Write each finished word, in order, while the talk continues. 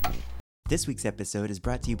This week's episode is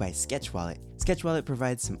brought to you by Sketch Wallet. Sketch Wallet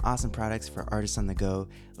provides some awesome products for artists on the go,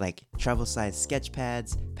 like travel-sized sketch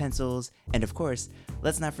pads, pencils, and of course,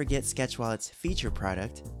 let's not forget Sketch Wallet's feature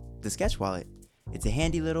product, the Sketch Wallet. It's a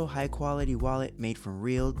handy little high-quality wallet made from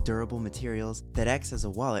real, durable materials that acts as a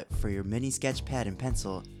wallet for your mini sketch pad and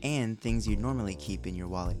pencil and things you'd normally keep in your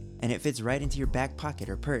wallet. And it fits right into your back pocket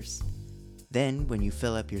or purse. Then, when you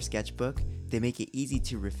fill up your sketchbook, they make it easy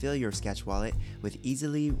to refill your Sketch Wallet with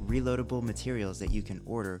easily reloadable materials that you can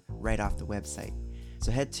order right off the website.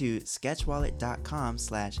 So head to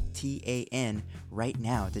sketchwallet.com/TAN right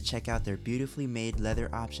now to check out their beautifully made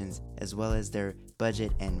leather options as well as their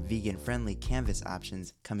budget and vegan-friendly canvas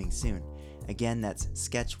options coming soon. Again, that's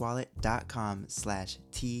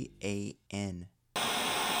sketchwallet.com/TAN.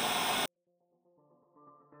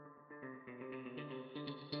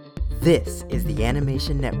 This is the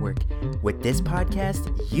Animation Network. With this podcast,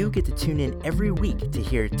 you get to tune in every week to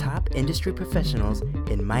hear top industry professionals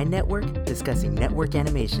in my network discussing network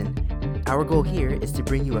animation. Our goal here is to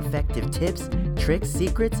bring you effective tips, tricks,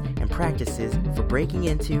 secrets, and practices for breaking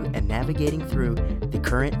into and navigating through the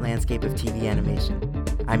current landscape of TV animation.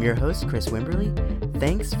 I'm your host, Chris Wimberly.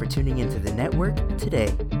 Thanks for tuning into the network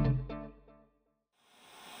today.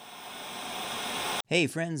 Hey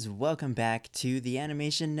friends, welcome back to the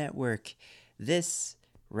Animation Network. This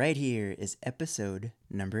right here is episode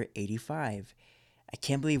number 85. I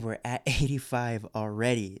can't believe we're at 85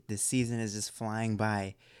 already. This season is just flying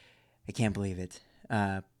by. I can't believe it.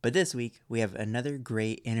 But this week we have another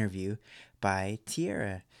great interview by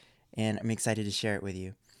Tiara, and I'm excited to share it with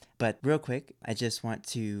you. But real quick, I just want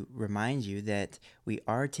to remind you that we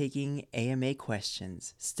are taking AMA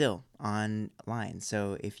questions still online.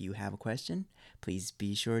 So if you have a question, please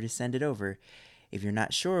be sure to send it over. If you're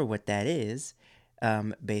not sure what that is,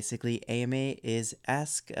 basically AMA is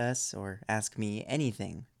ask us or ask me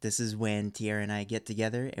anything. This is when Tiara and I get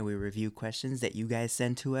together and we review questions that you guys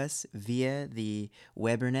send to us via the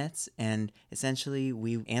webernets, and essentially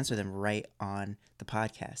we answer them right on the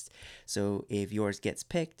podcast. So if yours gets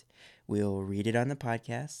picked, we'll read it on the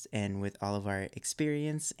podcast, and with all of our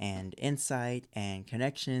experience and insight and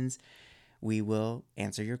connections, we will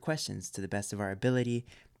answer your questions to the best of our ability,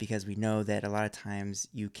 because we know that a lot of times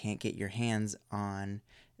you can't get your hands on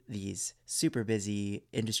these super busy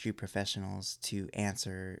industry professionals to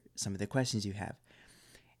answer some of the questions you have.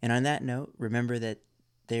 And on that note, remember that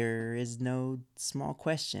there is no small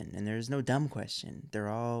question and there is no dumb question. They're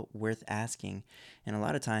all worth asking. And a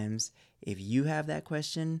lot of times, if you have that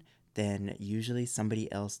question, then usually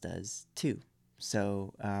somebody else does too.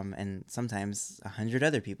 So, and sometimes 100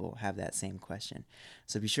 other people have that same question.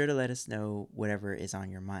 So be sure to let us know whatever is on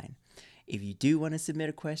your mind. If you do want to submit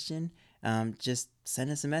a question, just send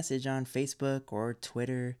us a message on Facebook or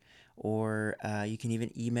Twitter, or you can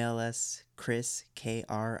even email us, Chris,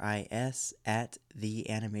 K-R-I-S, at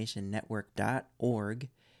theanimationnetwork.org,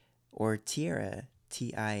 or Tiara,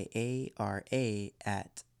 T-I-A-R-A,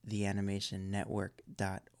 at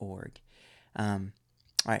theanimationnetwork.org.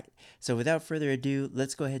 All right, so without further ado,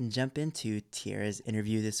 let's go ahead and jump into Tiara's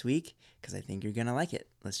interview this week, because I think you're going to like it.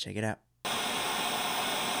 Let's check it out.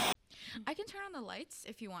 I can turn on the lights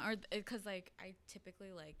if you want, or because like I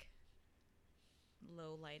typically like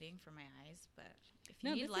low lighting for my eyes, but if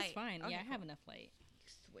you need light, is fine. Okay, yeah, I cool. have enough light.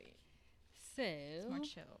 Sweet. So It's more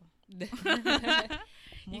chill.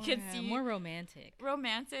 more, You can see more romantic,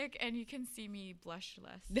 and you can see me blush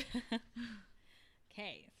less.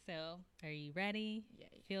 Okay, so are you ready? Yeah.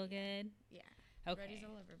 Feel good? Yeah. Okay. Ready as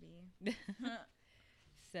I'll ever be.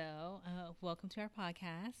 So, welcome to our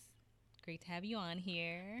podcast. Great to have you on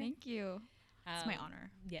here. Thank you. It's my honor.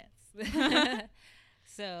 Yes.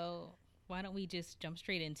 So, why don't we just jump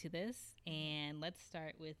straight into this, and let's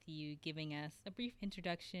start with you giving us a brief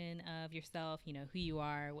introduction of yourself, you know, who you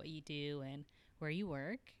are, what you do, and where you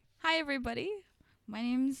work. Hi, everybody. My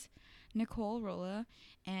name's Nicole Rola,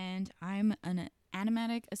 and I'm an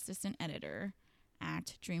Animatic assistant editor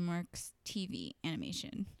at DreamWorks TV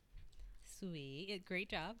Animation. Sweet. Great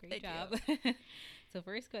job. Thank job. So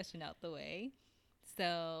first question out the way.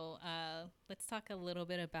 So let's talk a little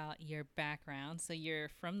bit about your background. So you're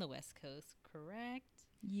from the West Coast, correct?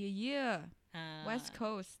 Yeah. West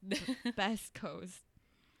Coast. Best Coast.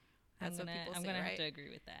 That's what people say, I'm gonna right? have to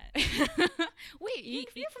agree with that. Wait,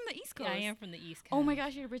 you're from the East Coast. Yeah, I am from the East Coast. Oh my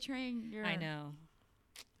gosh, you're betraying your... I know.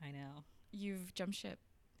 You've jumped ship.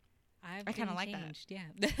 I kind of like that. Yeah.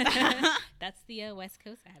 That's the West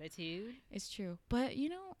Coast attitude. It's true. But, you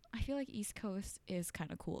know, I feel like East Coast is kind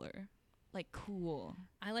of cooler. Like, cool.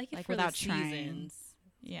 I like it like for without the trying. seasons.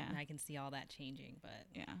 Yeah. And I can see all that changing. But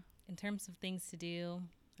yeah. in terms of things to do,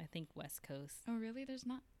 I think West Coast. Oh, really? There's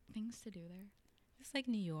not things to do It's like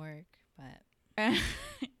New York, but there.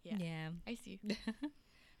 yeah. I see.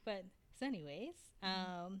 But so anyways,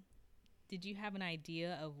 did you have an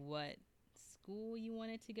idea of what school you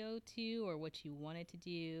wanted to go to or what you wanted to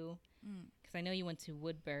do? Because I know you went to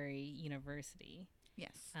Woodbury University.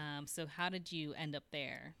 Yes. So how did you end up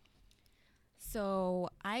there? So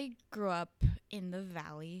I grew up in the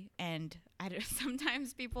valley, and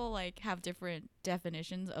sometimes people like have different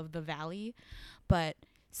definitions of the valley, but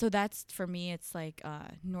so that's for me. It's like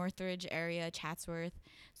Northridge area, Chatsworth.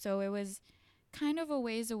 So it was kind of a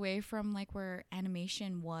ways away from like where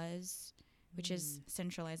animation was, which is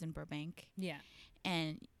centralized in Burbank. Yeah.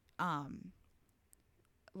 And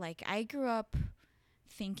like I grew up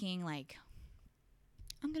thinking like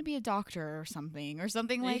I'm gonna be a doctor or something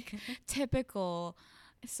like typical.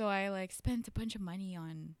 So I like spent a bunch of money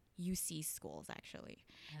on UC schools actually,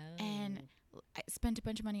 and I spent a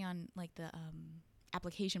bunch of money on like the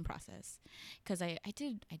application process because I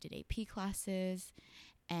did AP classes,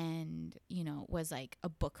 and was like a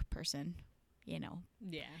book person, Yeah.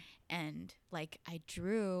 and like I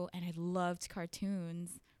drew and I loved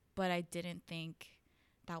cartoons, but I didn't think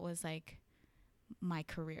that was like my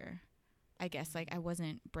career. I guess like I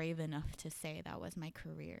wasn't brave enough to say that was my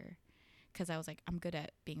career because I was like, I'm good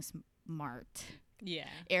at being smart. Yeah.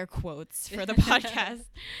 Air quotes for the podcast.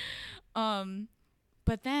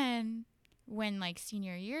 But then when like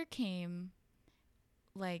senior year came,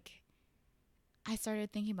 like I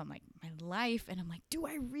started thinking about like my life, and I'm like, do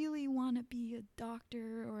I really want to be a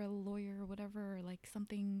doctor or a lawyer or whatever, or like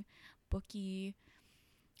something booky?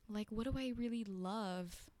 Like, what do I really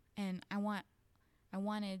love? And I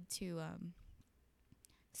wanted to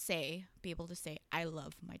be able to say I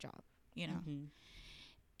love my job,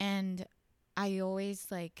 And I always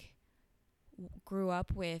like grew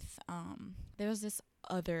up with there was this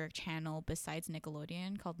other channel besides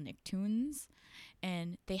Nickelodeon called Nicktoons,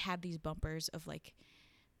 and they had these bumpers of like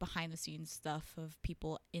behind the scenes stuff of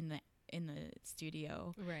people in the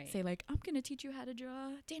studio, right? Say like, I'm gonna teach you how to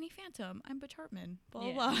draw Danny Phantom. I'm Butch Hartman. Blah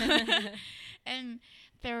Yeah. blah. And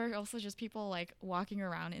there were also just people like walking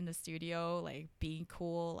around in the studio, like being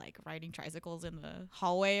cool, like riding tricycles in the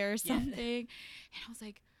hallway or something. And I was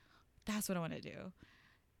like, that's what I want to do.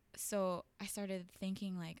 So I started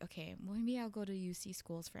thinking like, okay, well, maybe I'll go to UC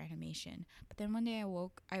schools for animation. But then one day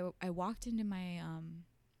I walked into my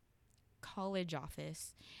college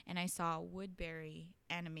office and I saw Woodbury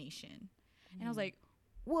Animation. And I was like,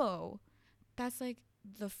 whoa, that's like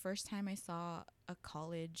the first time I saw a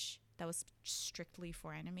college that was strictly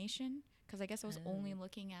for animation. Because I guess I was only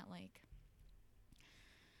looking at like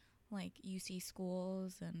UC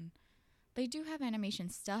schools, and they do have animation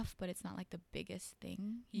stuff, but it's not like the biggest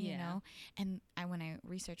thing, you know? And when I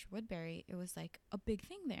researched Woodbury, it was like a big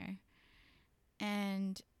thing there.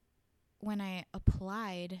 And when I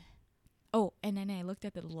applied, and then I looked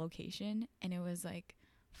at the location, and it was like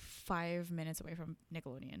 5 minutes away from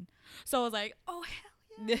Nickelodeon. So I was like, oh,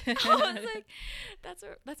 hell yeah. I was like,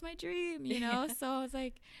 that's my dream, So I was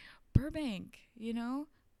like, Burbank, not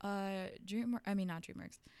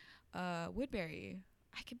DreamWorks, Woodbury,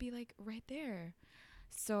 I could be like right there.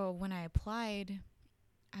 So when I applied,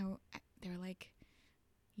 they were like,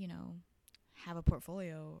 have a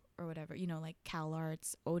portfolio or whatever, like Cal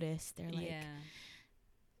Arts, Otis. They're like,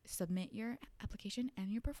 submit your application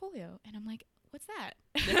and your portfolio. And I'm like, what's that?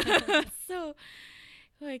 So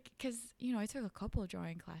like, cause I took a couple of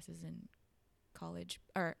drawing classes in college,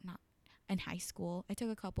 or not in high school. I took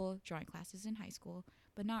a couple of drawing classes in high school,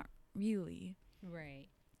 but not really. Right.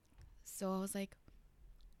 So I was like,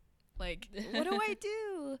 what do I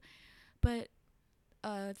do? But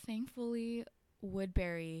thankfully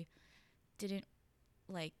Woodbury didn't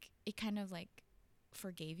it kind of like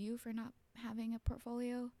forgave you for not having a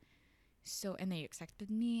portfolio. So, and they accepted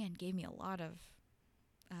me and gave me a lot of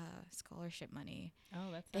scholarship money.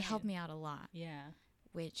 Oh, that's they helped me out a lot. Yeah.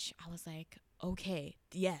 Which I was like, okay,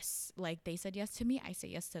 yes. Like they said yes to me, I say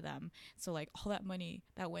yes to them. So like all that money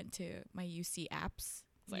that went to my UC apps,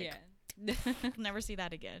 like I'll never see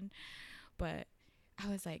that again. But I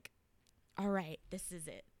was like, all right, this is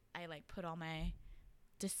it. I like put all my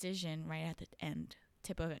decision right at the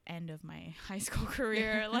tip of end of my high school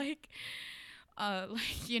career.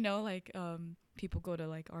 People go to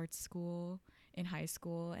like art school in high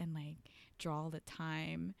school and like draw all the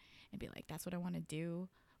time and be like, that's what I want to do.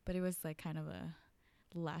 But it was like kind of a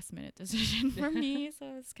last minute decision for me.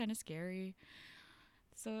 So it's kind of scary.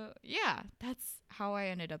 So yeah, that's how I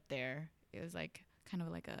ended up there. It was like kind of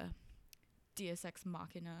like a Deus Ex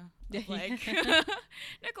Machina of like,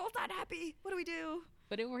 Nicole's not happy. What do we do?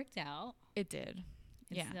 But it worked out. It did.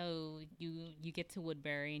 And Yeah. so you get to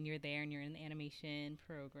Woodbury and you're there and you're in the animation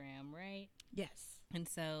program, right? Yes. And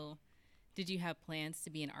so did you have plans to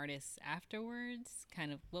be an artist afterwards?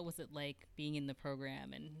 Kind of what was it like being in the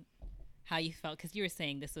program and how you felt? Because you were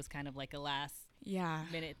saying this was kind of like a last Yeah.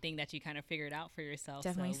 minute thing that you kind of figured out for yourself.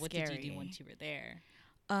 Definitely So what did you scary. do once you were there?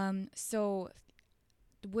 So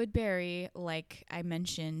Woodbury, like I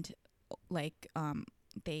mentioned, like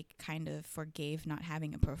they kind of forgave not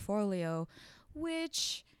having a portfolio,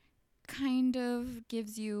 which kind of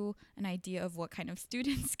gives you an idea of what kind of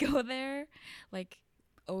students go there. Like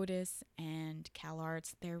Otis and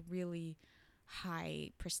CalArts, they're really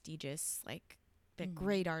high prestigious, like the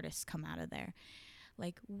great artists come out of there.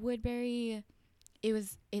 Like Woodbury,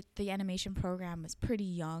 the animation program was pretty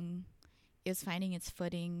young. It was finding its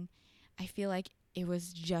footing. I feel like it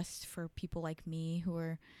was just for people like me who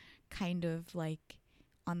were kind of like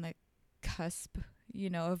on the cusp,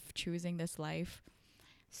 of choosing this life.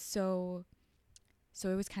 So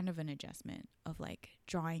it was kind of an adjustment of like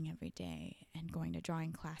drawing every day and going to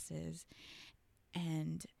drawing classes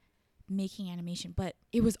and making animation, but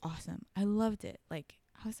it was awesome. I loved it. Like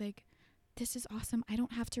I was like, this is awesome. I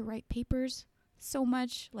don't have to write papers so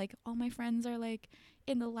much. Like all my friends are like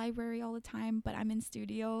in the library all the time, but I'm in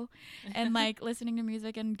studio and like listening to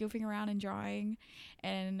music and goofing around and drawing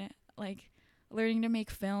and like learning to make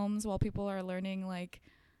films while people are learning like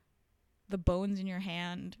the bones in your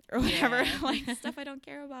hand or whatever. Yeah. Like stuff I don't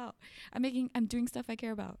care about. I'm doing stuff I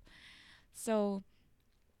care about. So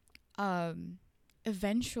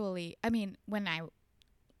eventually, I mean, what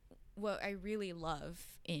I really love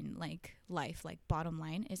in like life, like bottom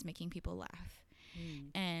line, is making people laugh.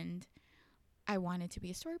 And I wanted to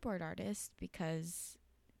be a storyboard artist because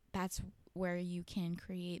that's where you can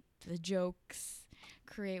create the jokes,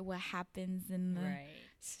 create what happens in the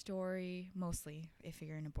story, mostly if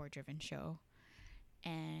you're in a board driven show.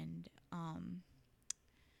 And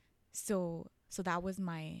so that was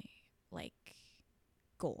my like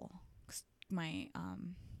goal, my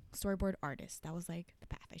storyboard artist. That was like the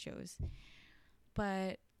path I chose.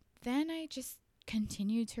 But then I just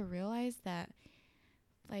continued to realize that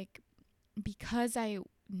like because I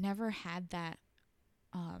never had that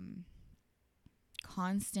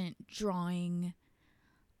constant drawing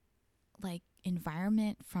like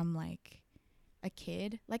environment from like a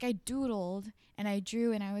kid, like I doodled and I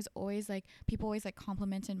drew and I was always like, people always like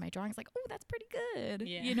complimented my drawings, like, oh, that's pretty good,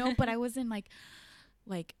 but I wasn't like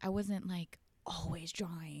I wasn't like always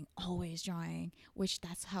drawing, which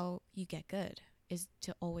that's how you get good, is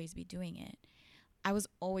to always be doing it. I was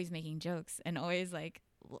always making jokes and always like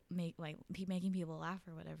making people laugh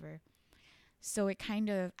or whatever. So it kind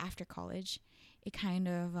of, after college, it kind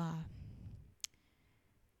of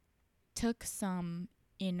took some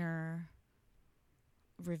inner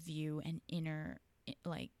review and inner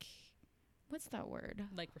like, what's that word?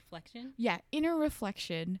 Like reflection? Yeah, inner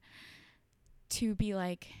reflection to be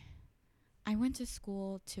like, I went to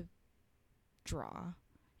school to draw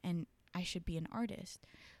and I should be an artist,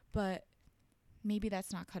 but maybe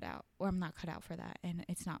that's not cut out, or I'm not cut out for that, and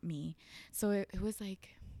it's not me. So it was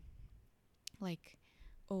like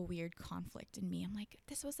a weird conflict in me. I'm like,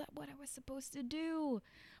 this was what I was supposed to do,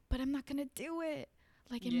 but I'm not gonna do it.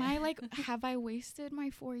 Like, am I like, have I wasted my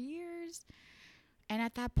 4 years? And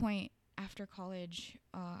at that point, after college,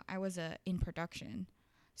 I was in production,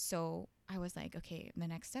 so I was like, okay, the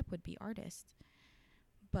next step would be artist,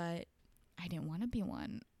 but I didn't want to be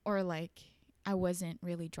one, or like I wasn't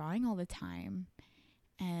really drawing all the time,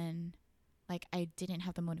 and like I didn't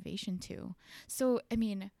have the motivation to. So I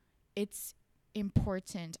mean, it's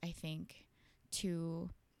important, I think, to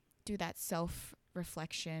do that self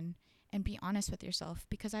reflection and be honest with yourself,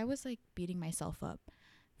 because I was like beating myself up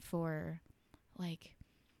for like,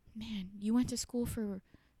 man, you went to school for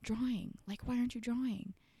drawing, like why aren't you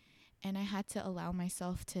drawing? And I had to allow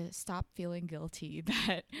myself to stop feeling guilty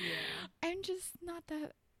that I'm just not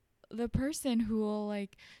the person who will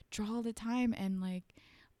like draw all the time and like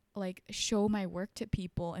show my work to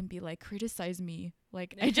people and be like, criticize me.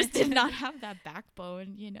 Like I just did not have that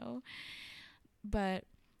backbone, But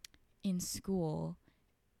in school,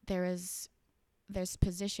 there's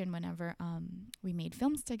position whenever we made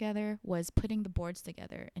films together was putting the boards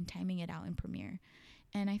together and timing it out in Premiere.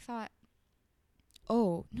 And I thought,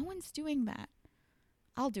 oh, no one's doing that,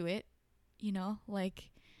 I'll do it. Like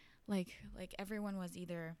everyone was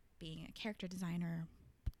either being a character designer,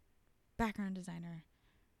 background designer,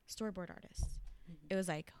 storyboard artist. It was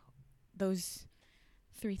like those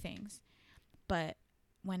 3 things. But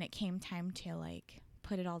when it came time to like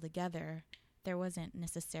put it all together, there wasn't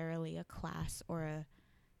necessarily a class or a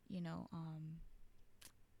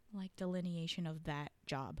like delineation of that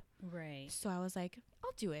job. Right. So I was like,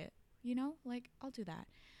 I'll do it, you know, like I'll do that.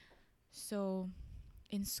 So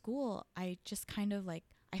in school, I just kind of like,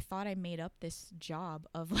 I thought I made up this job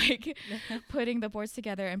of like putting the boards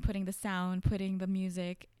together and putting the sound, putting the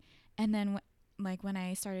music. And then like when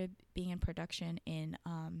I started being in production in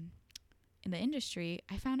the industry,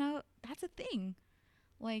 I found out that's a thing.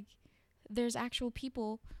 Like there's actual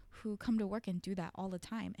people who come to work and do that all the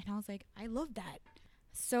time. And I was like, I love that.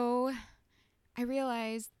 So I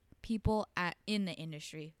realized people in the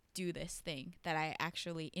industry do this thing that I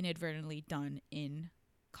actually inadvertently done in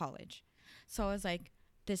college. So I was like,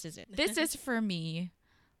 this is it. This is for me.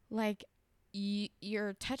 Like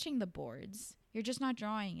you're touching the boards. You're just not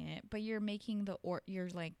drawing it, but you're making you're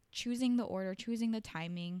like choosing the order, choosing the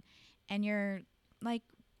timing, and you're like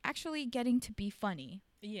actually getting to be funny.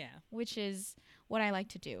 Yeah. Which is what I like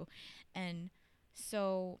to do. And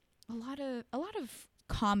so a lot of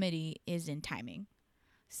comedy is in timing.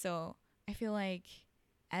 So I feel like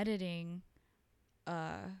editing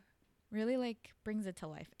really like brings it to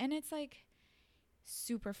life. And it's like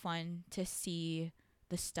super fun to see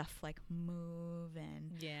the stuff like move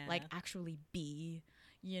and like actually be,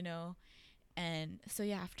 you know. And so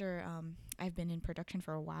yeah, after I've been in production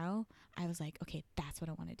for a while, I was like, okay, that's what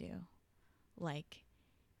I want to do. Like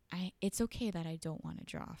it's okay that I don't want to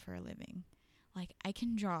draw for a living. Like I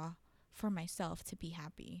can draw for myself to be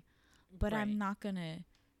happy, but I'm not going to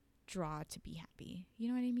draw to be happy. You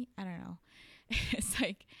know what I mean? I don't know. It's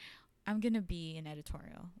like I'm going to be an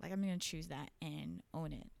editorial. Like I'm going to choose that and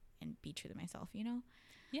own it and be true to myself, you know?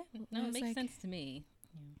 Yeah. No, it makes sense to me.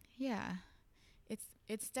 Yeah.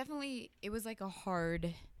 It's definitely, it was like a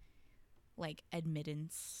hard like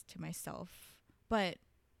admittance to myself. But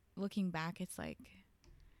looking back, it's like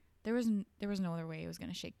there was no other way it was going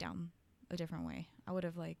to shake down a different way. I would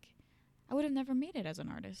have never made it as an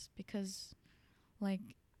artist because like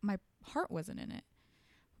my heart wasn't in it.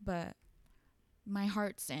 But my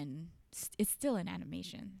heart's it's still in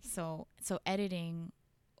animation. So editing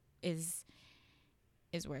is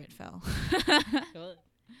where it fell. Well,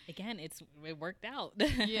 again, it worked out.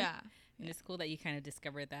 Yeah. And it's cool that you kind of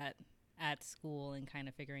discovered that at school and kind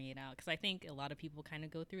of figuring it out. Because I think a lot of people kind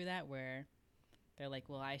of go through that where they're like,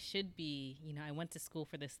 well, I should be, I went to school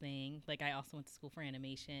for this thing. Like I also went to school for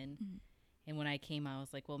animation. Mm-hmm. And when I came, I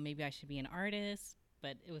was like, well, maybe I should be an artist.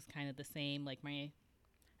 But it was kind of the same. Like I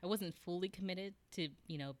wasn't fully committed to,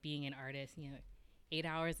 being an artist, 8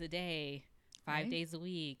 hours a day, 5 days a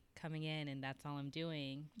week coming in, and that's all I'm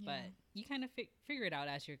doing. Yeah. But you kind of figure it out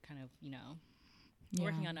as you're kind of,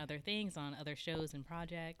 working on other things, on other shows and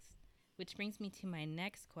projects. Which brings me to my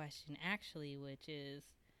next question, actually, which is,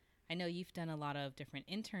 I know you've done a lot of different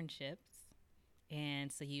internships.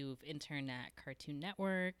 And so you've interned at Cartoon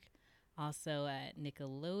Network, also at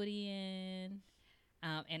Nickelodeon,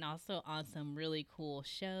 and also on some really cool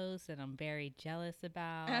shows that I'm very jealous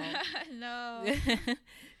about. No.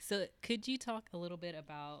 So could you talk a little bit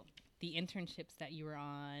about the internships that you were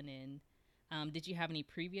on, and did you have any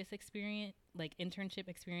previous experience, like internship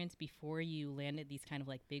experience, before you landed these kind of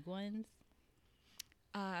like big ones?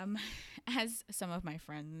 As some of my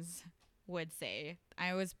friends would say,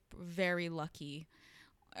 I was very lucky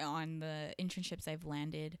on the internships I've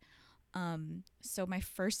landed. So my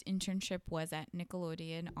first internship was at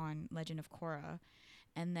Nickelodeon on Legend of Korra.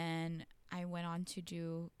 And then I went on to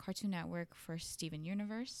do Cartoon Network for Steven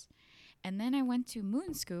Universe. And then I went to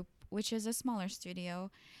Moonscoop, which is a smaller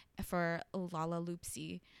studio, for Lala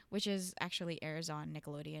Loopsy, which is actually airs on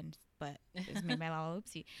Nickelodeon, but is made by Lala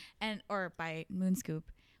Loopsy, or by Moonscoop,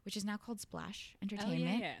 which is now called Splash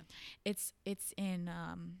Entertainment. Oh, yeah. It's in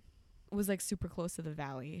was like super close to the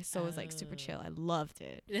valley, so it was like super chill. I loved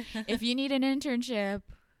it. If you need an internship,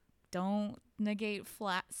 don't negate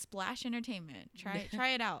Splash Entertainment. Try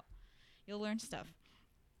it out. You'll learn stuff.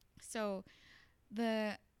 So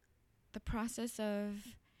the process of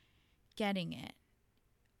getting it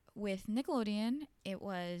with Nickelodeon, it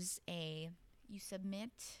was you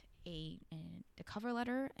submit a cover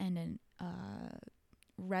letter and a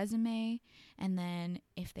resume, and then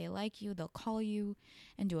if they like you, they'll call you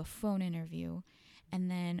and do a phone interview.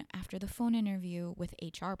 And then after the phone interview with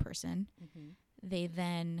HR person, they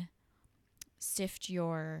then sift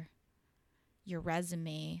your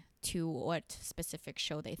resume to what specific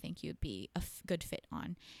show they think you'd be a good fit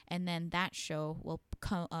on, and then that show will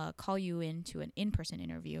call you into an in-person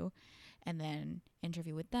interview, and then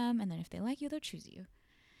interview with them, and then if they like you, they'll choose you,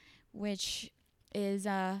 which is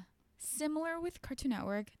similar with Cartoon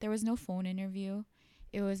Network. There was no phone interview.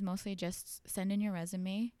 It was mostly just send in your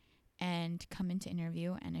resume and come into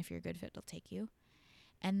interview, and if you're a good fit, they'll take you.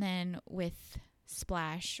 And then with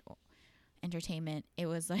Splash Entertainment, it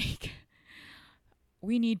was like,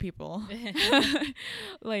 we need people.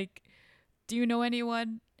 Like, do you know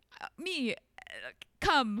anyone? Me.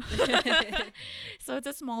 Come. So it's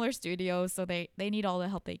a smaller studio, so they need all the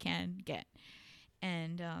help they can get.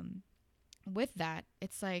 And with that,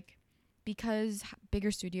 it's like, because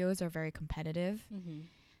bigger studios are very competitive,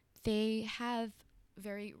 they have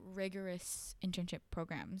very rigorous internship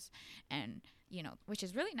programs, and which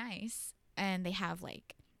is really nice. And they have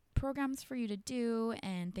like programs for you to do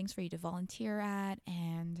and things for you to volunteer at.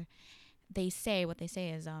 And what they say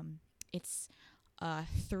is it's a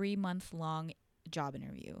 3-month long job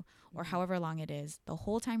interview, or however long it is. The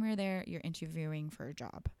whole time you're there, you're interviewing for a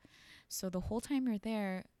job. So the whole time you're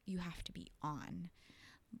there, you have to be on,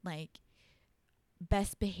 like,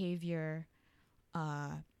 best behavior,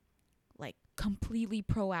 like completely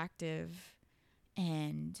proactive,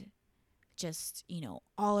 and just,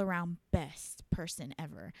 all around best person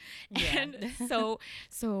ever. Yeah. And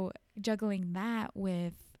so juggling that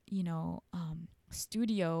with,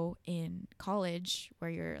 studio in college,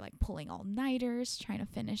 where you're like pulling all-nighters trying to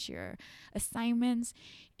finish your assignments,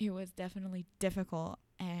 it was definitely difficult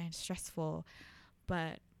and stressful,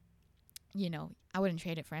 but I wouldn't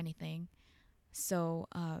trade it for anything. So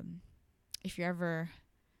if you're ever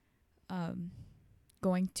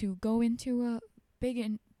going to go into a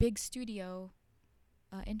big studio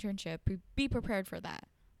internship, be prepared for that.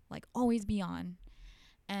 Like, always be on.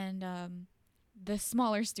 And the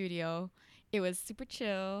smaller studio, it was super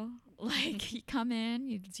chill. Like, you come in,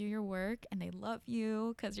 you do your work, and they love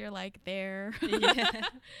you because you're like there. Yeah.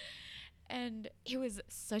 And it was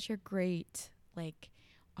such a great like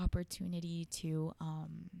opportunity to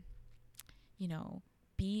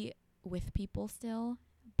be with people still,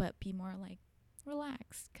 but be more like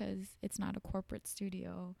relaxed, because it's not a corporate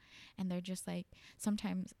studio. And they're just like,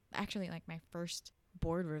 sometimes, actually, like, my first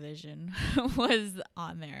board revision was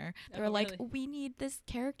on there. They were like, really? We need this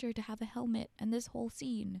character to have a helmet and this whole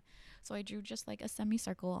scene. So I drew just like a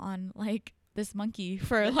semicircle on like this monkey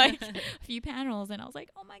for like a few panels, and I was like,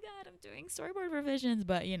 oh my god, I'm doing storyboard revisions.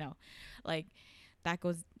 But like,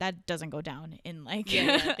 that doesn't go down in like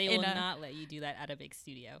they will not let you do that at a big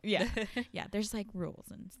studio. Yeah. There's like rules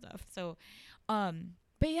and stuff. So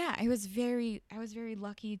but yeah, I was very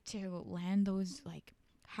lucky to land those like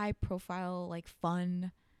high profile, like,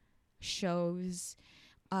 fun shows.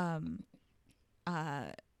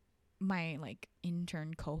 My like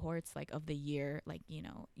intern cohorts, like, of the year, like,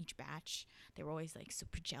 each batch, they were always like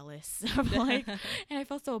super jealous of like, and I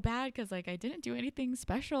felt so bad because like I didn't do anything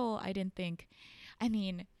special. I didn't think,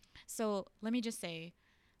 so let me just say,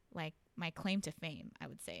 like, my claim to fame, I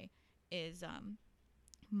would say, is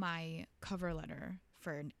my cover letter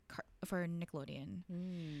for Nickelodeon.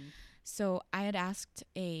 So I had asked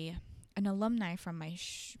an alumni from my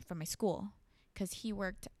school, because he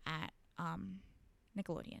worked at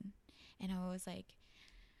Nickelodeon, and I was like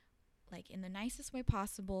in the nicest way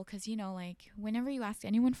possible, because like, whenever you ask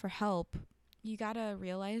anyone for help, you gotta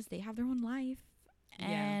realize they have their own life,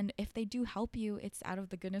 and if they do help you, it's out of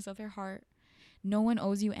the goodness of their heart. No one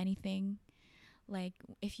owes you anything. Like,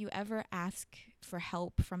 if you ever ask for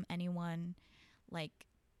help from anyone, like,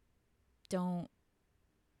 don't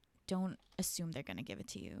assume they're gonna give it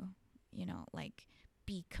to you. Like,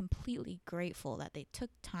 be completely grateful that they took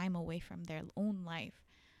time away from their own life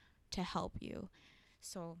to help you.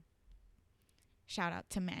 So shout out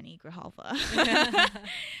to Manny Grijalva.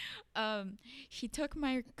 He took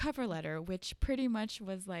my cover letter, which pretty much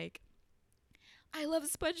was like, I love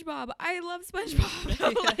SpongeBob.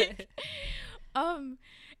 Like,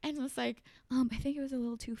 and it was like, I think it was a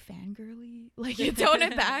little too fangirly. Like, you tone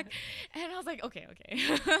it back. And I was like, okay.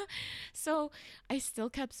 So I still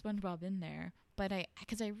kept SpongeBob in there, but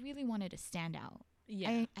because I really wanted to stand out.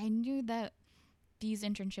 Yeah. I knew that these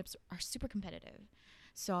internships are super competitive.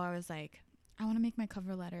 So I was like, I want to make my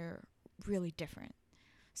cover letter really different.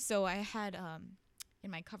 So I had, in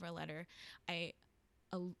my cover letter, I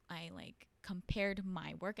like compared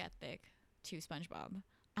my work ethic to SpongeBob.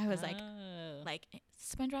 I was like,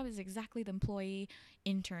 SpongeBob is exactly the employee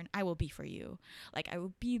intern I will be for you. Like, I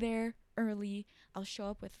will be there early. I'll show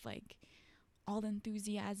up with like all the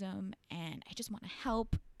enthusiasm, and I just want to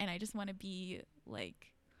help, and I just want to be like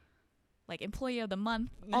employee of the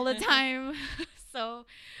month all the time. So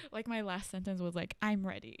like, my last sentence was like, I'm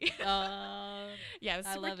ready. Yeah, it was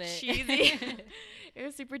super cheesy. It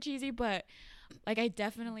was super cheesy, but like, I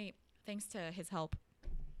definitely, thanks to his help,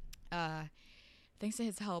 I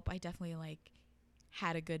definitely like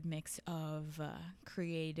had a good mix of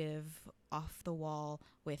creative, off the wall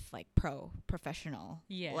with like professional.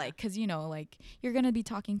 Yeah. Like, cause like you're gonna be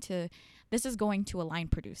talking to, this is going to a line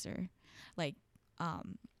producer, like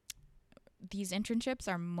these internships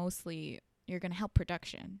are mostly you're gonna help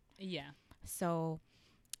production. Yeah. So,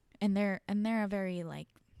 and they're a very like,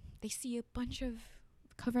 they see a bunch of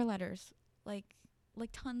cover letters, like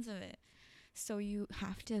tons of it. So you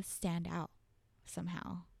have to stand out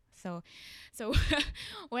somehow. So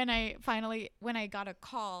when I got a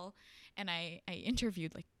call and I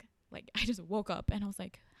interviewed, like I just woke up and I was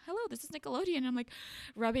like, hello, this is Nickelodeon. And I'm like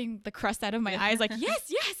rubbing the crust out of my eyes, like,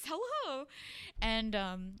 yes, hello. And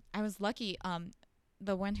I was lucky.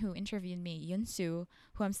 The one who interviewed me, Yunsu,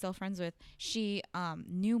 who I'm still friends with, she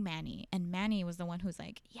knew Manny, and Manny was the one who's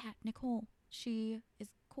like, yeah, Nicole, she is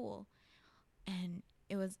cool. And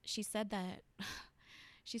she said that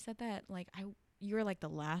like, you're like the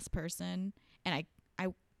last person, and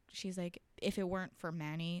she's like, if it weren't for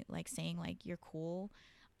Manny like saying like you're cool,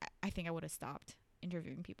 I think I would have stopped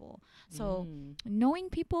interviewing people. So knowing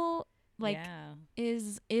people like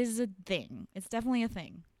is a thing. It's definitely a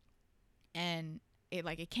thing. And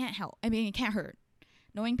it can't help. I mean, it can't hurt.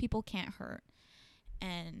 Knowing people can't hurt.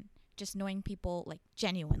 And just knowing people like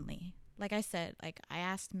genuinely. Like I said, like I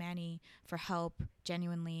asked Manny for help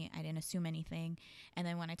genuinely. I didn't assume anything. And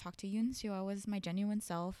then when I talked to Yunsu, I was my genuine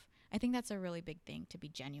self. I think that's a really big thing, to be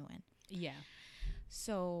genuine. Yeah.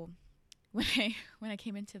 So when I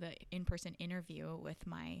came into the in-person interview with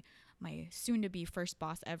my soon-to-be first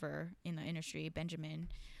boss ever in the industry, Benjamin,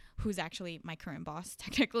 who's actually my current boss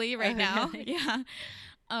technically right now. Yeah.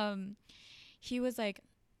 He was like,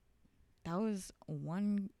 that was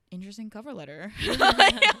one interesting cover letter. I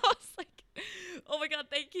was like, oh my God,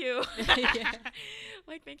 thank you.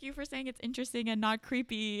 Like, thank you for saying it's interesting and not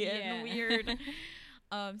creepy and weird.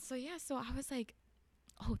 So I was like,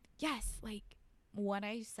 oh yes, like what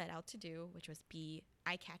I set out to do, which was be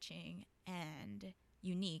eye-catching and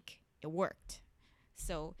unique, it worked.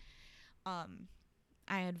 So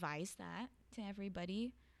I advised that to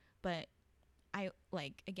everybody, but I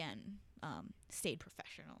stayed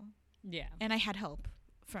professional. Yeah. And I had help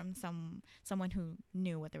from someone who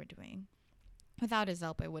knew what they were doing. Without his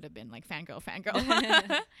help, I would have been like fangirl.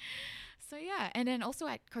 So yeah, and then also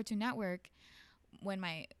at Cartoon Network, when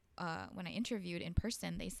I interviewed in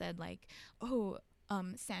person, they said like, oh,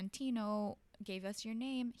 Santino gave us your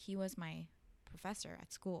name. He was my professor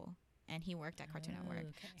at school, and he worked at Cartoon Network.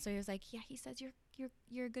 Okay. So he was like, yeah, he says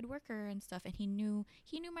you're a good worker and stuff, and he knew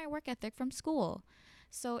my work ethic from school.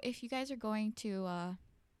 So if you guys are going to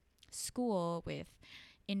school with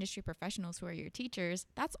industry professionals who are your teachers,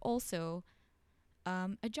 that's also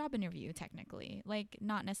a job interview technically. Like,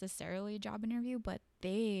 not necessarily a job interview, but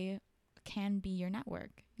they can be your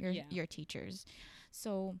network, your teachers.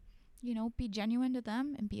 So, be genuine to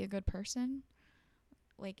them and be a good person.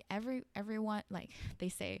 Like everyone, like they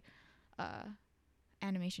say,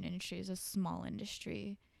 animation industry is a small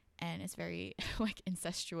industry, and it's very like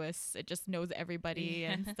incestuous. It just knows everybody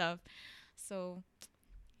and stuff. So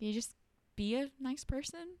you just be a nice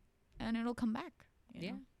person and it'll come back.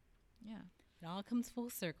 You know? Yeah. It all comes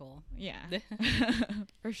full circle. Yeah.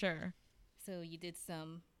 For sure. So you did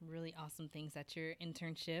some really awesome things at your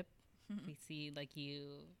internship. We see like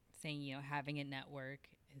you saying, having a network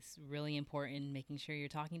is really important, making sure you're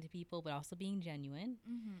talking to people, but also being genuine.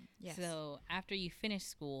 Yes. So after you finished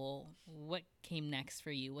school, what came next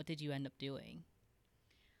for you? What did you end up doing?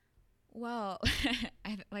 Well,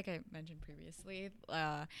 like I mentioned previously,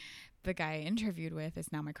 the guy I interviewed with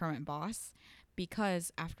is now my current boss,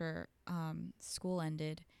 because after school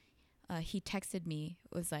ended, he texted me,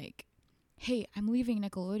 was like, hey, I'm leaving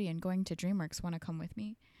Nickelodeon, going to DreamWorks, want to come with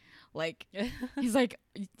me? Like, he's like,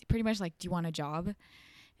 pretty much like, do you want a job?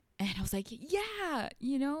 And I was like, yeah,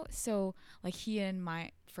 So like he and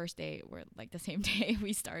my first day were like the same day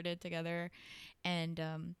we started together.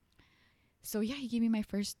 And so yeah, he gave me my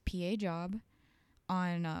first PA job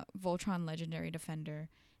on Voltron Legendary Defender.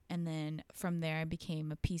 And then from there I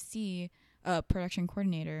became a PC production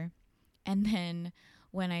coordinator. And then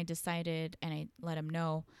when I decided and I let him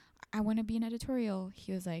know I want to be an editorial,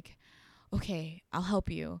 he was like, okay, I'll help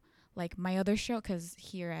you. Like my other show, because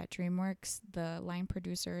here at DreamWorks, the line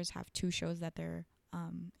producers have 2 shows that they're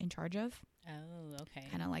in charge of. Oh, okay.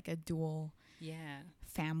 Kind of like a dual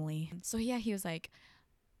family. So yeah, he was like,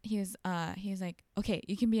 okay,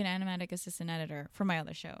 you can be an animatic assistant editor for my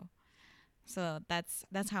other show. So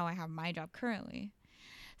that's how I have my job currently.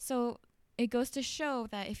 So it goes to show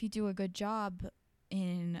that if you do a good job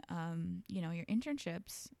in your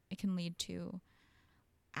internships, it can lead to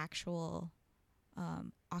actual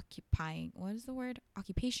occupying, what is the word?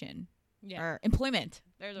 Occupation. Yeah. Or employment.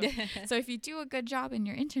 So if you do a good job in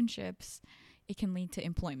your internships, it can lead to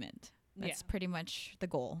employment. That's pretty much the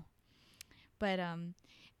goal. But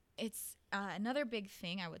it's another big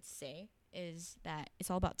thing I would say is that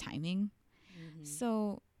it's all about timing. Mm-hmm.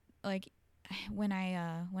 So like when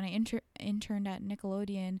I interned at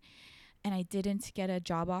Nickelodeon and I didn't get a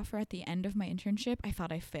job offer at the end of my internship, I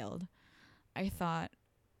thought I failed. I thought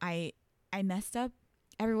I messed up.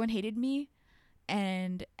 Everyone hated me.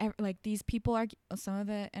 And like these people are, some of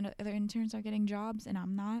the other interns are getting jobs and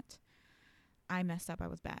I'm not. I messed up. I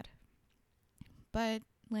was bad. But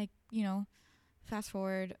like, you know, fast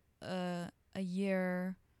forward a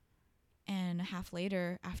year and a half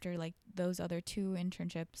later, after like those other 2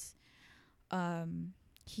 internships,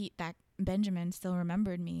 that Benjamin still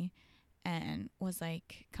remembered me and was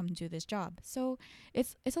like, come do this job. So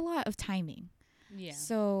it's a lot of timing. Yeah.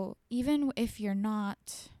 So even if you're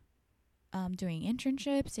not doing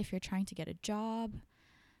internships, if you're trying to get a job,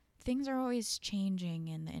 things are always changing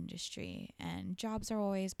in the industry and jobs are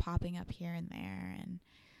always popping up here and there.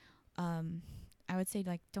 And I would say,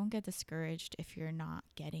 like, don't get discouraged if you're not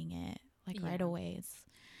getting it like right away.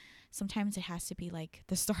 Sometimes it has to be like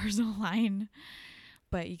the stars align,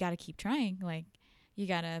 but you got to keep trying. Like, you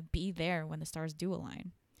got to be there when the stars do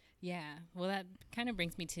align. Yeah. Well, that kind of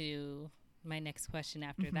brings me to my next question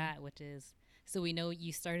after that, which is, so we know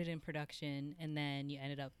you started in production and then you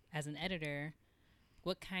ended up as an editor.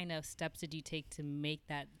 What kind of steps did you take to make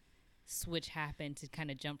that switch happen, to kind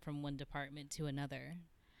of jump from one department to another?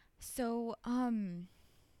 So,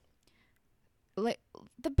 like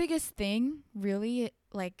the biggest thing really,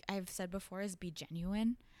 like I've said before, is be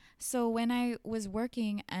genuine. So when I was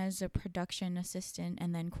working as a production assistant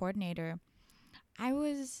and then coordinator, I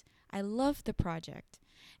loved the project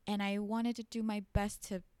and I wanted to do my best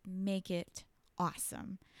to make it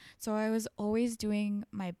awesome. So I was always doing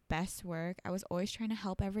my best work. I was always trying to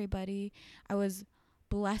help everybody. I was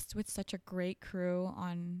blessed with such a great crew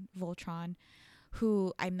on Voltron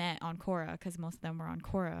who I met on Korra, because most of them were on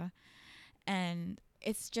Korra. And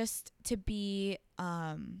it's just to be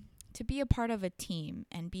a part of a team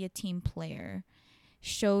and be a team player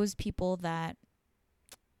shows people that,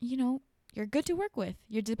 you know, you're good to work with,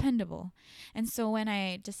 you're dependable. And so when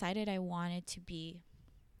I decided I wanted to be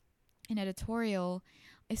in editorial,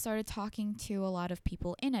 I started talking to a lot of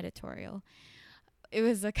people in editorial. It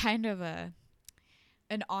was a kind of an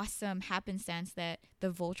awesome happenstance that the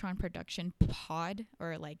Voltron production pod,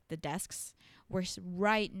 or like the desks, were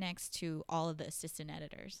right next to all of the assistant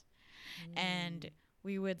editors. And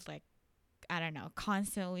we would, like, I don't know,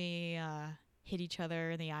 constantly hit each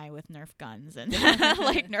other in the eye with Nerf guns and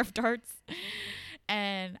like Nerf darts.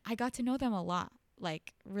 And I got to know them a lot,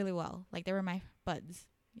 like really well. Like they were my buds,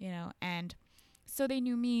 you know. And so they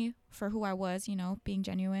knew me for who I was, you know, being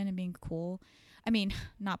genuine and being cool. I mean,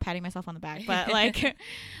 not patting myself on the back, but like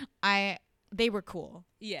they were cool.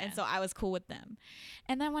 Yeah. And so I was cool with them.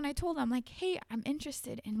 And then when I told them, like, hey, I'm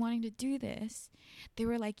interested in wanting to do this, they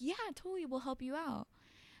were like, yeah, totally, we'll help you out.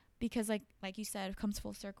 Because like you said, it comes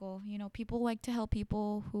full circle. You know, people like to help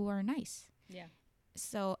people who are nice. Yeah.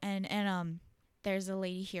 So, and there's a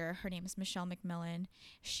lady here. Her name is Michelle McMillan.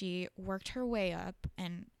 She worked her way up.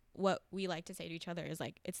 And what we like to say to each other is,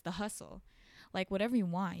 like, it's the hustle. Like, whatever you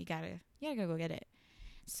want, you gotta go get it.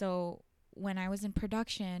 So when I was in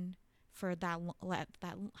production for that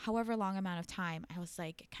however long amount of time, I was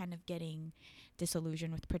like kind of getting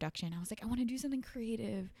disillusioned with production. I was like, I want to do something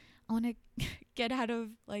creative. I want to get out of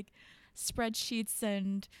like spreadsheets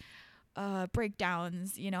and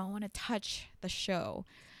breakdowns, you know. I want to touch the show.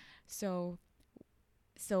 So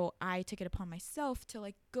I took it upon myself to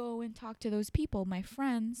like go and talk to those people, my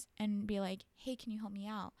friends, and be like, hey, can you help me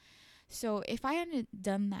out? So if I hadn't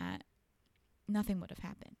done that, nothing would have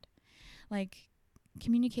happened. Like,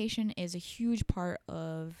 communication is a huge part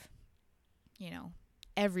of, you know,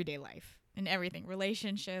 everyday life and everything,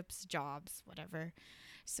 relationships, jobs, whatever.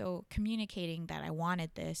 So communicating that I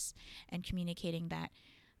wanted this and communicating that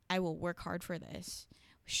I will work hard for this,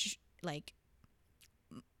 like,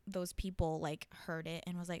 those people like heard it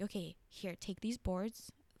and was like, okay, here, take these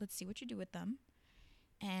boards. Let's see what you do with them.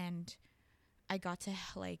 And I got to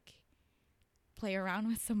like play around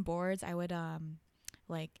with some boards. I would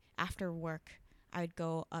like after work, I would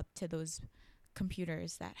go up to those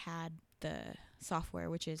computers that had the software,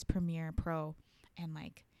 which is Premiere Pro, and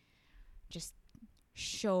like just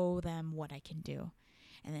show them what I can do.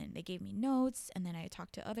 And then they gave me notes, and then I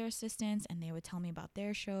talked to other assistants, and they would tell me about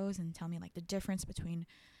their shows and tell me like the difference between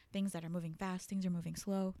things that are moving fast, things are moving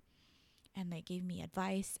slow. And they gave me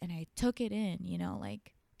advice, and I took it in, you know.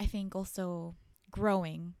 Like, I think also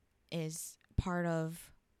growing is part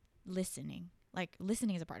of listening. Like,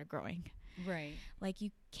 listening is a part of growing. Right. Like,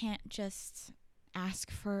 you can't just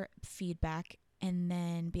ask for feedback and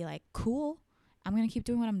then be like, cool, I'm going to keep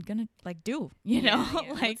doing what I'm going to, like, do, you know?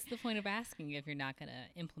 Yeah. Like, what's the point of asking if you're not going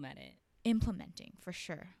to implement it? Implementing, for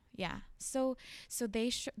sure. Yeah. So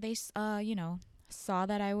they you know, saw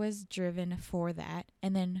that I was driven for that.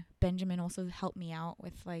 And then Benjamin also helped me out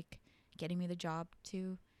with, like, getting me the job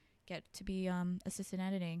to get to be assistant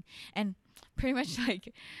editing. And pretty much,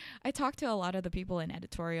 like, I talked to a lot of the people in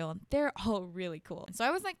editorial, and they're all really cool. So I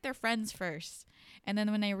was like their friends first, and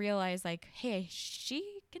then when I realized, like, hey,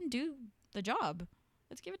 she can do the job,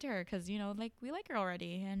 let's give it to her, because, you know, like, we like her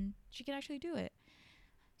already and she can actually do it.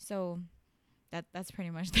 So that's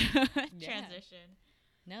pretty much the transition.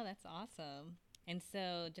 No, that's awesome. And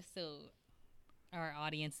so, just so our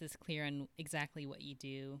audience is clear on exactly what you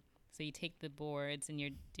do, so you take the boards and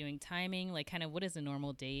you're doing timing, like, kind of what does a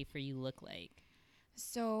normal day for you look like?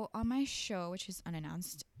 So on my show, which is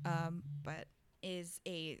unannounced, but is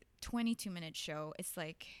a 22-minute show, it's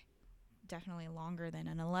like definitely longer than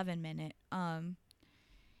an 11-minute.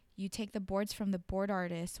 You take the boards from the board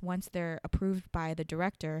artists once they're approved by the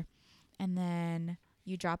director, and then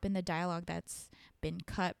you drop in the dialogue that's been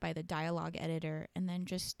cut by the dialogue editor, and then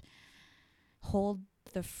just hold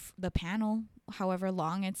the panel however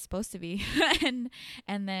long it's supposed to be. and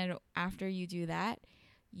then after you do that,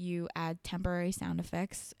 you add temporary sound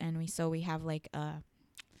effects, and we have like a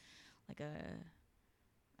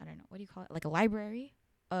I don't know, what do you call it, like a library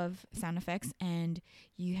of sound effects, and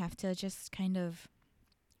you have to just kind of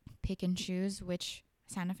pick and choose which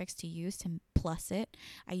sound effects to use to plus it.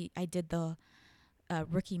 I did the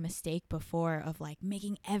rookie mistake before of, like,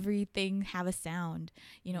 making everything have a sound,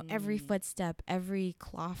 you know, every footstep, every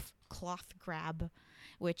cloth grab,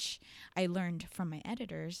 which I learned from my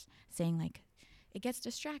editors, saying, like, it gets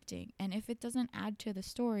distracting, and if it doesn't add to the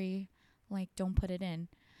story, like, don't put it in.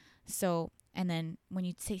 So, and then when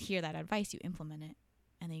you hear that advice, you implement it,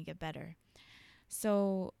 and then you get better.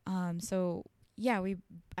 So yeah,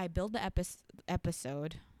 I build the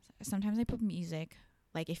episode. Sometimes I put music.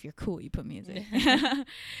 Like, if you're cool, you put music.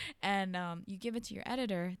 And you give it to your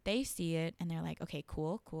editor. They see it, and they're like, okay,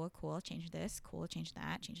 cool. Change this. Cool, change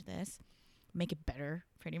that. Change this. Make it better,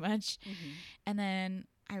 pretty much. Mm-hmm. And then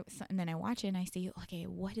I watch it, and I see, okay,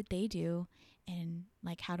 what did they do? And,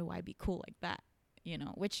 like, how do I be cool like that? You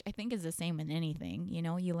know, which I think is the same in anything. You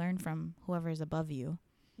know, you learn from whoever's above you.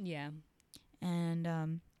 Yeah. And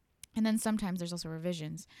then sometimes there's also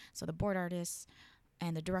revisions. So the board artists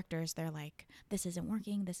and the directors, they're like, this isn't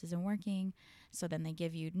working. So then they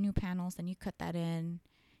give you new panels, then you cut that in.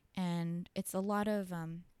 And it's a lot of,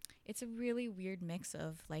 it's a really weird mix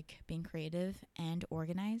of, like, being creative and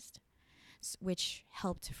organized, which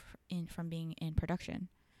helped from being in production.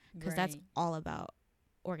 Because that's all about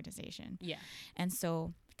organization. Yeah. And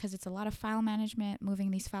so, because it's a lot of file management,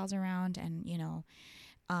 moving these files around, and, you know,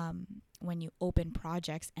 when you open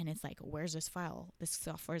projects and it's like, where's this file? This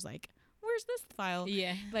software's like, where's this file?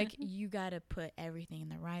 Yeah. Like, you gotta put everything in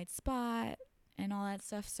the right spot and all that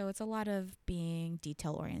stuff. So it's a lot of being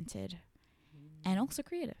detail oriented and also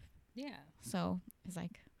creative. Yeah. So it's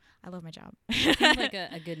like, I love my job. It seems like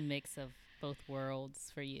a good mix of both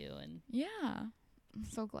worlds for you. And yeah, I'm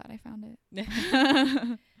so glad I found it.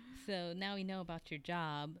 So now we know about your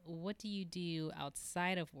job. What do you do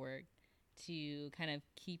outside of work to kind of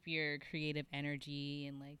keep your creative energy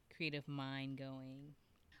and, like, creative mind going?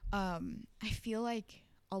 I feel like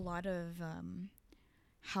a lot of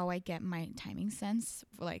how I get my timing sense,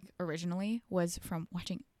 like, originally was from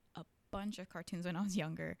watching a bunch of cartoons when I was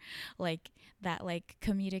younger. Like, that, like,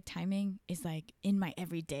 comedic timing is, like, in my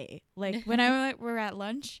everyday. Like, when we're at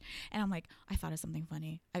lunch and I'm like, I thought of something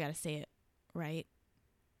funny, I gotta say it right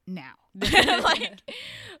now.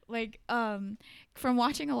 From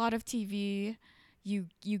watching a lot of TV,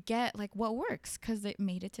 you get, like, what works because it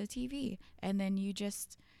made it to TV, and then you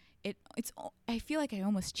just I feel like I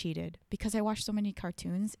almost cheated because I watched so many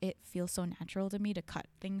cartoons. It feels so natural to me to cut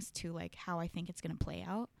things to, like, how I think it's gonna play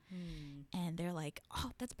out. And they're like,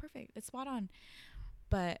 oh, that's perfect, it's spot on.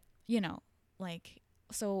 But, you know, like,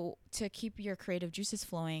 so to keep your creative juices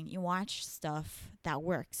flowing, you watch stuff that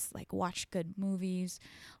works. Like, watch good movies.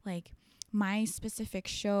 Like, my specific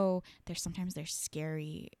show, there's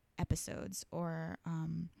scary episodes, or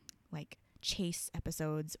like chase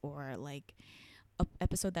episodes, or like a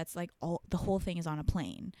episode that's like the whole thing is on a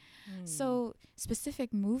plane. So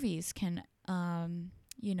specific movies can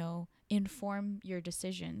you know, inform your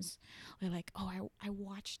decisions. Or like, oh, I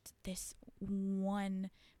watched this one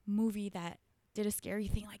movie that did a scary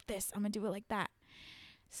thing like this, I'm gonna do it like that.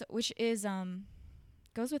 So which is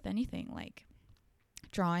goes with anything, like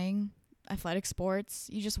drawing, athletic sports.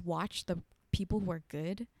 You just watch the people who are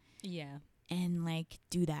good Yeah. and like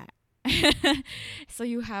do that. So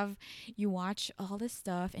you watch all this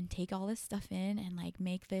stuff and take all this stuff in and like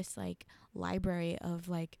make this like library of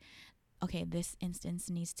like, okay, this instance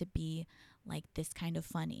needs to be like this kind of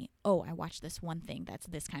funny. Oh, I watched this one thing that's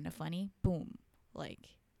this kind of funny. Boom. Like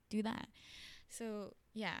do that. So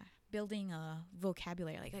yeah, building a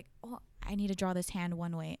vocabulary, like, oh, I need to draw this hand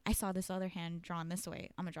one way. I saw this other hand drawn this way.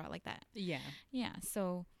 I'm gonna draw it like that. Yeah. Yeah.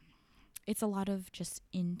 So it's a lot of just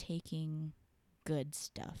intaking good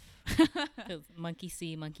stuff. 'Cause monkey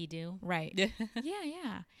see, monkey do. Right.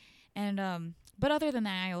 Yeah. And but other than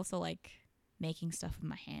that, I also like making stuff with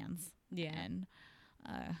my hands. Yeah. And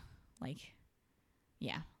like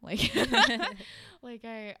like like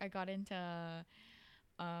I got into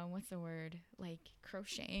what's the word, like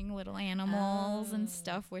crocheting little animals and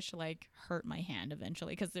stuff, which like hurt my hand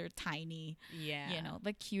eventually because they're tiny. Yeah. You know,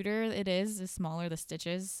 the cuter it is, the smaller the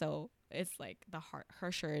stitches, so it's like the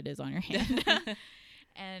harsher it is on your hand.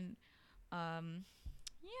 And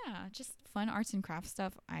yeah, just fun arts and crafts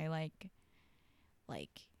stuff. I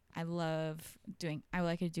love doing, I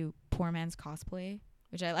like to do poor man's cosplay,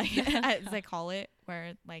 which I like as I call it,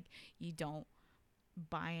 where like you don't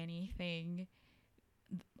buy anything,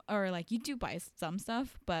 or like you do buy some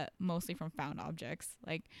stuff, but mostly from found objects.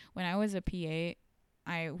 Like when I was a PA,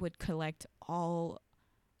 I would collect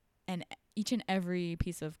each and every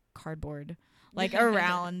piece of cardboard like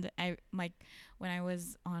around. I like when I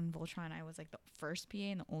was on Voltron, I was like the first PA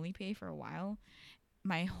and the only PA for a while.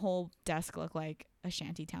 My whole desk looked like a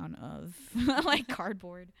shanty town of like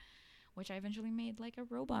cardboard, which I eventually made like a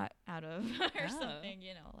robot out of or something,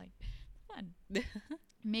 you know, like fun.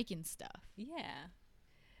 Making stuff. Yeah.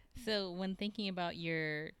 So when thinking about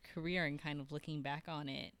your career and kind of looking back on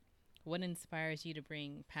it, what inspires you to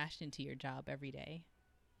bring passion to your job every day?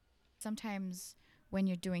 Sometimes when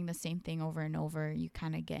you're doing the same thing over and over, you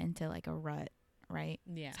kind of get into like a rut, right?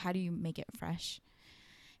 Yeah. So how do you make it fresh?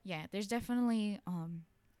 Yeah, there's definitely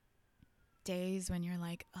days when you're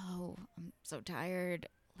like, oh, I'm so tired.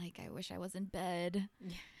 Like, I wish I was in bed.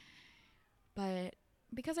 Yeah. But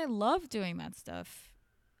because I love doing that stuff,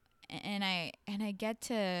 and I get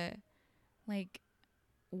to like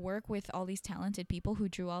work with all these talented people who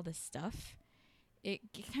drew all this stuff, it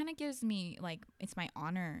kind of gives me like, it's my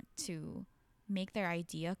honor to make their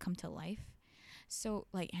idea come to life. So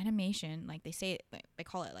like animation, like they say, like they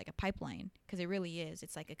call it like a pipeline, because it really is.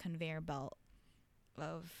 It's like a conveyor belt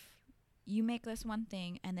of, you make this one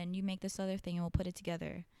thing and then you make this other thing and we'll put it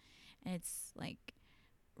together. And it's like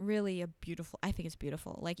really I think it's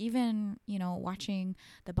beautiful. Like even, you know, watching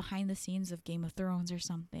the behind the scenes of Game of Thrones or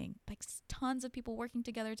something, like tons of people working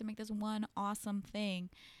together to make this one awesome thing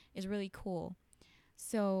is really cool.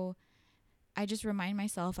 So I just remind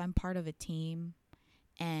myself I'm part of a team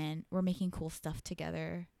and we're making cool stuff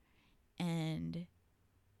together. And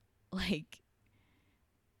like,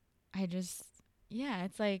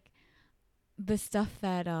 it's like the stuff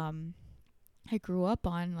that I grew up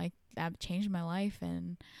on, like that changed my life,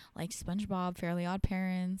 and like SpongeBob, Fairly Odd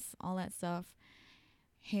Parents, all that stuff.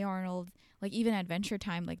 Hey Arnold, like even Adventure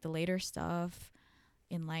Time, like the later stuff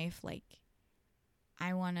in life, like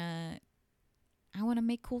I wanna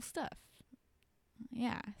make cool stuff.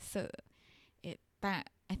 Yeah, so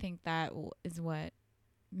I think that is what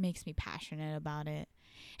makes me passionate about it.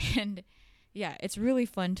 And yeah, it's really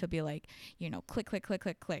fun to be like, you know, click, click, click,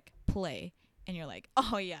 click, click, play. And you're like,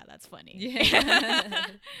 oh yeah, that's funny. Yeah.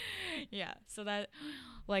 Yeah. So that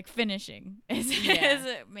like finishing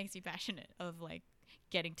it makes me passionate of like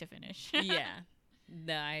getting to finish. Yeah.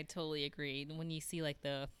 No, I totally agree. When you see like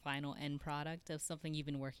the final end product of something you've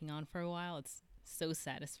been working on for a while, it's so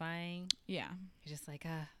satisfying. Yeah. You're just like,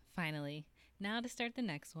 finally. Now to start the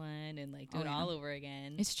next one and like do it all over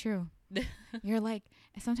again. It's true. You're like,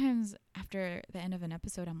 sometimes after the end of an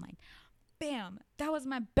episode, I'm like, bam, that was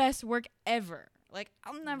my best work ever. Like,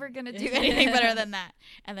 I'm never going to do anything better than that.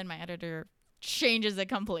 And then my editor changes it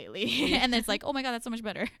completely. And it's like, oh my God, that's so much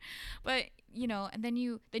better. But, you know, and then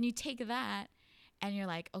you take that and you're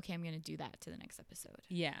like, okay, I'm going to do that to the next episode.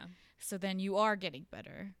 Yeah. So then you are getting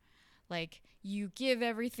better. Like, you give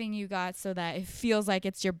everything you got so that it feels like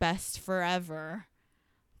it's your best forever.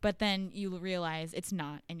 But then you realize it's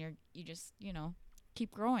not, and you just, you know,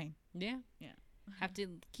 keep growing. Yeah. Yeah. Have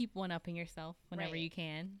to keep one-upping yourself whenever you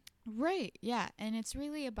can. Right. Yeah. And it's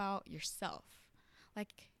really about yourself.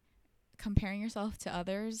 Like, comparing yourself to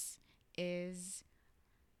others is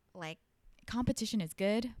like, competition is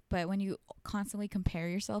good, but when you constantly compare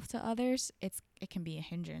yourself to others, it can be a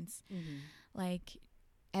hindrance. Mm-hmm. Like,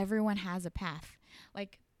 everyone has a path.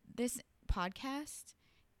 Like, this podcast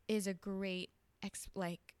is a great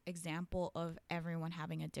example of everyone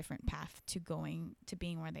having a different path to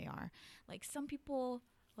being where they are. Like, some people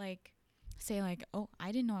like say like, oh,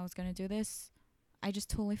 I didn't know I was gonna do this, I just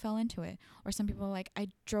totally fell into it. Or some people are like, I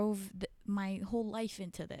drove my whole life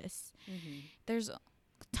into this. There's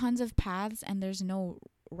tons of paths and there's no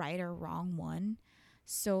right or wrong one.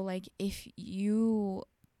 So like, if you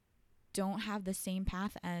don't have the same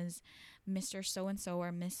path as Mr. So-and-so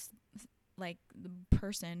or Miss like the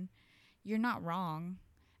person, you're not wrong.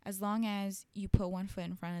 As long as you put one foot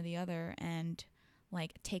in front of the other and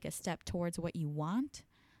like take a step towards what you want,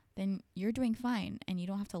 then you're doing fine. And you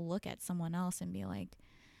don't have to look at someone else and be like,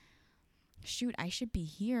 shoot, I should be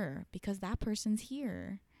here because that person's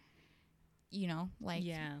here. You know, like,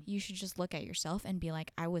 you should just look at yourself and be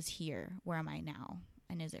like, I was here. Where am I now?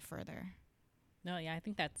 And is it further? No, yeah, I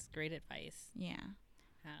think that's great advice. Yeah.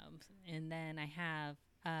 And then I have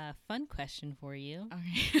a fun question for you.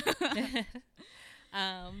 Okay.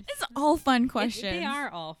 It's all fun questions. They are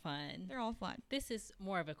all fun. They're all fun. This is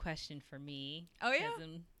more of a question for me. Oh, yeah?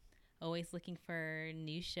 I'm always looking for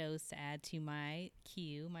new shows to add to my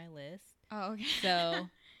queue, my list. Oh, okay. So,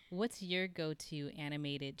 what's your go-to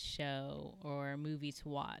animated show or movie to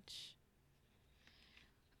watch?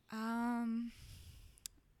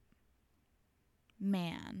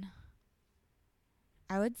 Man,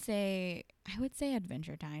 I would say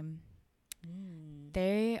Adventure Time.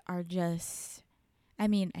 They are just, I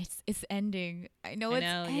mean, it's ending. I know it's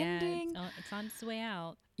ending. Yeah, it's on its way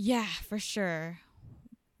out. Yeah, for sure.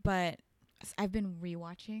 But I've been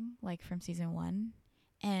rewatching like from season 1,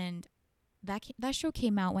 and that show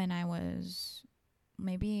came out when I was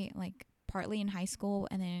maybe like partly in high school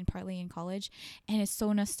and then partly in college, and it's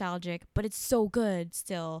so nostalgic, but it's so good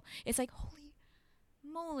still. It's like, holy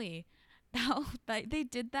moly, how they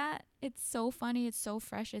did that. It's so funny, it's so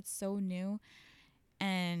fresh, it's so new,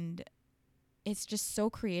 and it's just so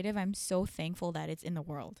creative. I'm so thankful that it's in the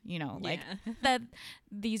world, you know, like that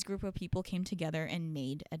these group of people came together and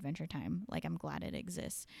made Adventure Time. Like, I'm glad it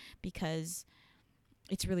exists because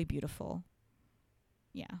it's really beautiful.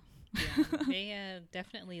 Yeah. They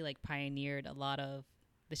definitely like pioneered a lot of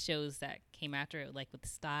the shows that came after it, like with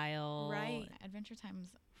style. Right. Adventure Time is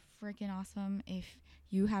freaking awesome. If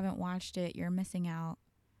you haven't watched it, you're missing out.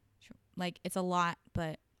 Like, it's a lot,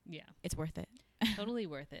 but yeah, it's worth it. Totally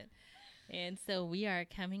worth it. And so we are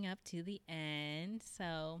coming up to the end.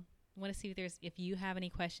 So I want to see if you have any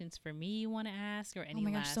questions for me you want to ask, or any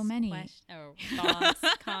last so many or thoughts,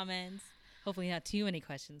 comments. Hopefully not too many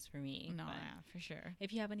questions for me. No, yeah, for sure.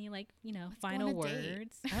 If you have any, like, final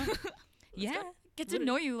words. Oh, yeah. Get to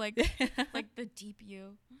know you, like like the deep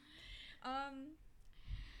you.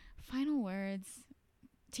 Final words.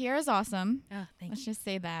 Tiara's awesome. Oh, thank you. Let's just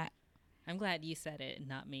say that. I'm glad you said it,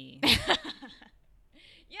 not me.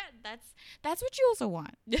 Yeah, that's what you also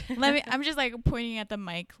want. I'm just like pointing at the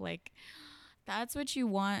mic, like, that's what you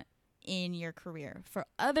want in your career, for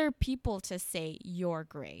other people to say you're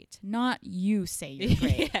great, not you say you're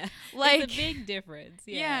great. Yeah, like, it's a big difference.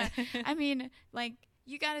 Yeah. I mean, like,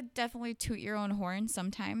 you gotta definitely toot your own horn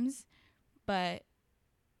sometimes, but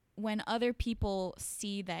when other people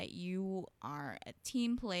see that you are a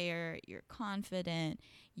team player, you're confident,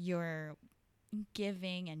 you're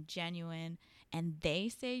giving and genuine, and they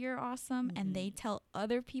say you're awesome, and they tell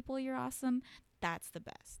other people you're awesome, that's the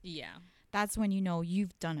best. Yeah. That's when you know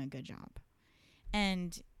you've done a good job.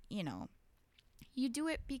 And, you do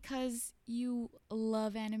it because you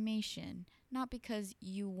love animation, not because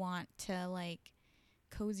you want to, like,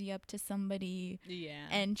 cozy up to somebody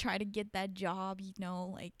and try to get that job,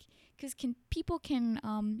 like, because people can,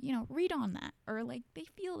 read on that, or, like, they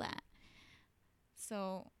feel that.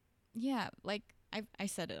 So, yeah, like, I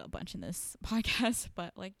said it a bunch in this podcast,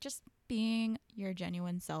 but, like, just being your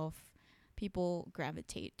genuine self, people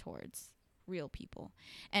gravitate towards real people.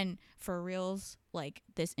 And for reals, like,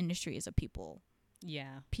 this industry is a people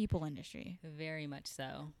industry. Very much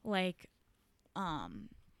so. Like,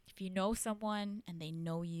 if you know someone and they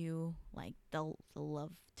know you, like, they'll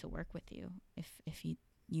love to work with you if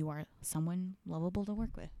you are someone lovable to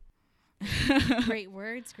work with. Great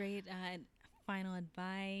words, great final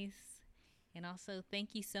advice. And also,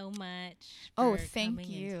 thank you so much for thank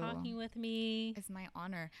you. and talking with me. It's my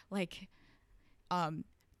honor. Like,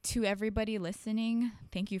 to everybody listening,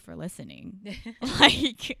 thank you for listening.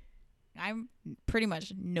 Like, I'm pretty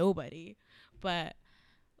much nobody, but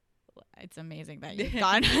it's amazing that you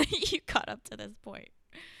got up to this point.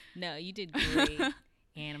 No, you did great.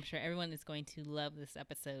 And I'm sure everyone is going to love this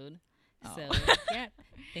episode. Oh. So, yeah,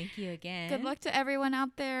 thank you again. Good luck to everyone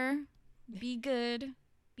out there. Be good.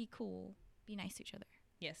 be cool, be nice to each other.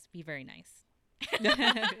 Yes, be very nice.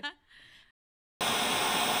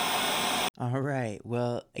 All right.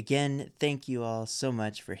 Well, again, thank you all so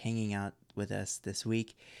much for hanging out with us this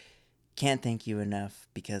week. Can't thank you enough,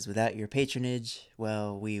 because without your patronage,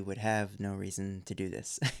 well, we would have no reason to do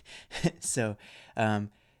this. So,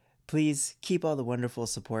 please keep all the wonderful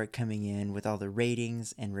support coming in with all the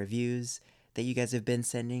ratings and reviews that you guys have been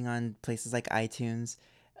sending on places like iTunes.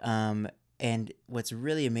 And what's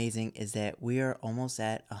really amazing is that we are almost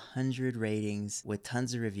at 100 ratings with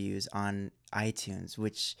tons of reviews on iTunes,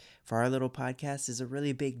 which for our little podcast is a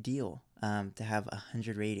really big deal, to have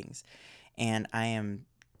 100 ratings. And I am,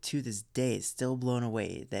 to this day, still blown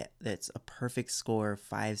away that that's a perfect score,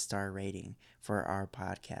 5-star rating for our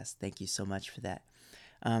podcast. Thank you so much for that.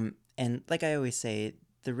 And like I always say,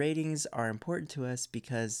 the ratings are important to us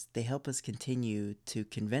because they help us continue to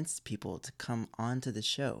convince people to come onto the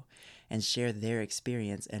show and share their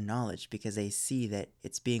experience and knowledge, because they see that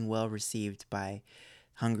it's being well received by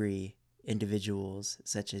hungry individuals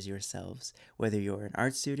such as yourselves, whether you're an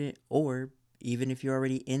art student or even if you're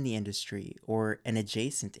already in the industry or an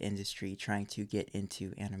adjacent industry trying to get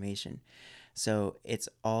into animation. So it's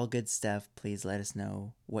all good stuff. Please let us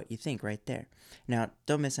know what you think right there. Now,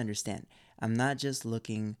 don't misunderstand. I'm not just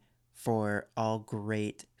looking for all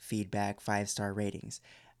great feedback, 5-star ratings.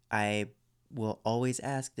 I will always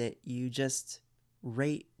ask that you just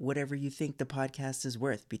rate whatever you think the podcast is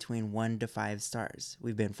worth between 1 to 5 stars.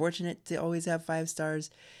 We've been fortunate to always have 5 stars,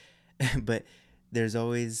 but there's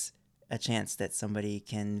always a chance that somebody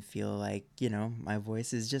can feel like, my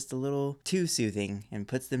voice is just a little too soothing and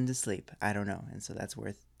puts them to sleep. I don't know. And so that's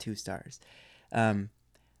worth 2 stars.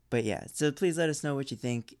 But yeah, so please let us know what you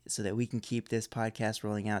think so that we can keep this podcast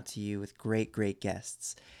rolling out to you with great, great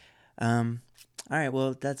guests. All right,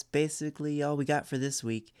 well, that's basically all we got for this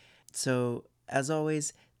week. So as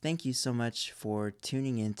always, thank you so much for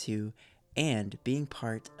tuning into and being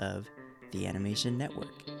part of the Animation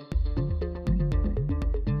Network.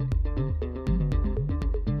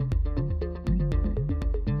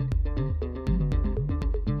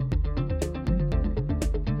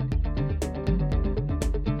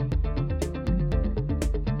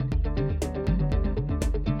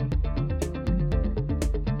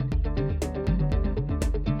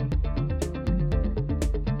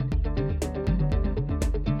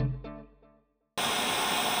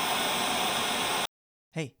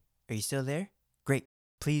 Hey, are you still there? Great.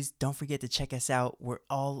 Please don't forget to check us out. We're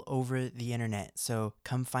all over the internet. So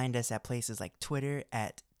come find us at places like Twitter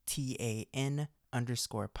at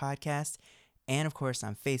TAN_podcast. And of course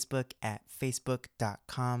on Facebook at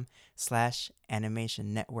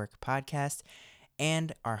facebook.com/Animation Network Podcast.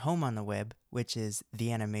 And our home on the web, which is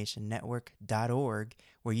theanimationnetwork.org,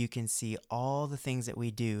 where you can see all the things that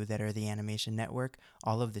we do that are the Animation Network,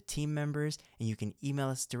 all of the team members, and you can email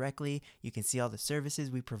us directly. You can see all the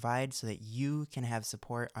services we provide so that you can have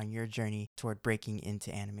support on your journey toward breaking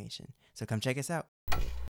into animation. So come check us out.